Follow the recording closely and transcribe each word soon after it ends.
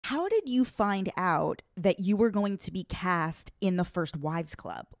How did you find out that you were going to be cast in the First Wives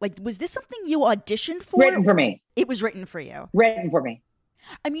Club? Like, was this something you auditioned for? Written for me. It was written for you. Written for me.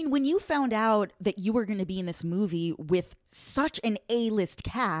 I mean, when you found out that you were going to be in this movie with such an A-list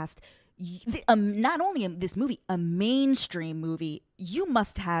cast, not only in this movie, a mainstream movie, you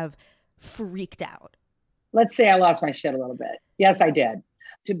must have freaked out. Let's say I lost my shit a little bit. Yes, I did.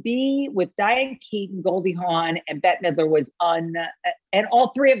 To be with Diane Keaton, Goldie Hawn, and Bette Midler was and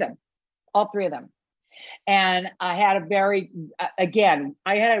all three of them. And I had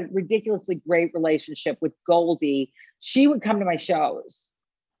I had a ridiculously great relationship with Goldie. She would come to my shows.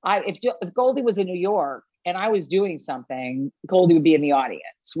 If Goldie was in New York and I was doing something, Goldie would be in the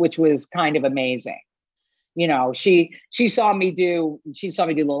audience, which was kind of amazing. You know, she saw me do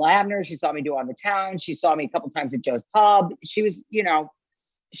Lil Abner. She saw me do On the Town. She saw me a couple times at Joe's Pub. She was,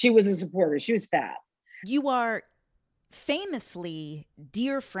 she was a supporter. She was fat. You are famously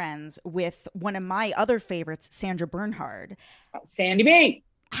dear friends with one of my other favorites, Sandra Bernhard. Sandy B.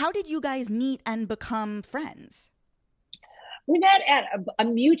 How did you guys meet and become friends? We met at a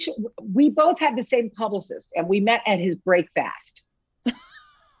mutual, we both had the same publicist, and we met at his breakfast.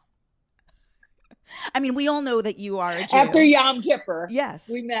 I mean, we all know that you are a Jew. After Yom Kippur. Yes.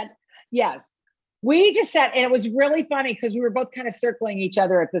 We met. Yes. We just sat, and it was really funny because we were both kind of circling each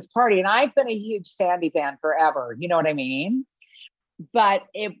other at this party. And I've been a huge Sandy fan forever. You know what I mean? But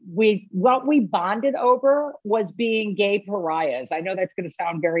what we bonded over was being gay pariahs. I know that's going to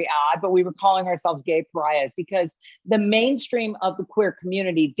sound very odd, but we were calling ourselves gay pariahs because the mainstream of the queer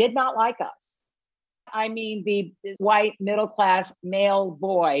community did not like us. I mean, the white middle-class male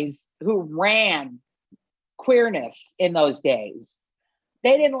boys who ran queerness in those days,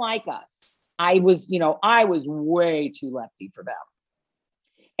 they didn't like us. I was way too lefty for them.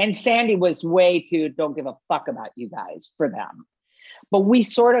 And Sandy was way too don't give a fuck about you guys for them. But we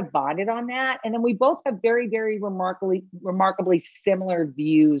sort of bonded on that. And then we both have very, very remarkably similar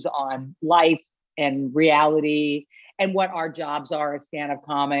views on life and reality and what our jobs are as stand-up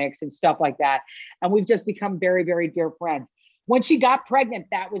comics and stuff like that. And we've just become very, very dear friends. When she got pregnant,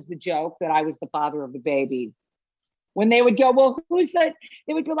 that was the joke, that I was the father of the baby. When they would go, well,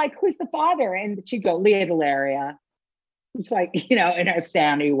 they would go like, who's the father? And she'd go, Lea DeLaria. It's like, in a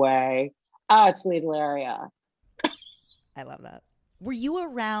Sandy way. Oh, it's Lea DeLaria. I love that. Were you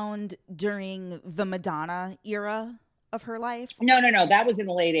around during the Madonna era of her life? No. That was in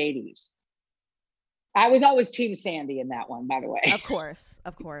the late 80s. I was always Team Sandy in that one, by the way. Of course.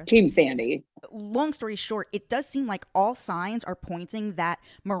 Team Sandy. Long story short, it does seem like all signs are pointing that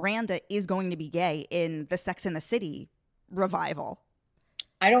Miranda is going to be gay in the Sex and the City revival.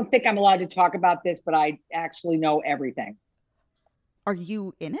 I don't think I'm allowed to talk about this, but I actually know everything. Are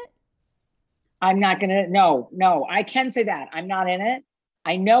you in it? I'm not going to. No, I can say that. I'm not in it.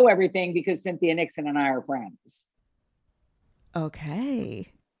 I know everything because Cynthia Nixon and I are friends.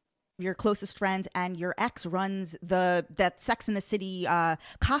 Okay. Your closest friend and your ex runs that Sex and the City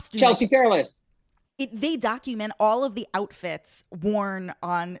costume. Chelsea Fairless. They document all of the outfits worn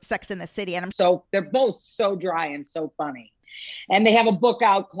on Sex and the City. And they're both so dry and so funny. And they have a book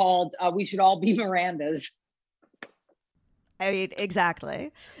out called We Should All Be Mirandas. I mean,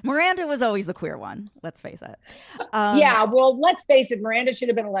 exactly. Miranda was always the queer one. Let's face it. Yeah, well, let's face it. Miranda should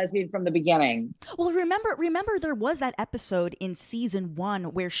have been a lesbian from the beginning. Well, remember, there was that episode in season 1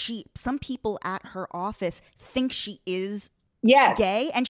 where some people at her office think she is gay, and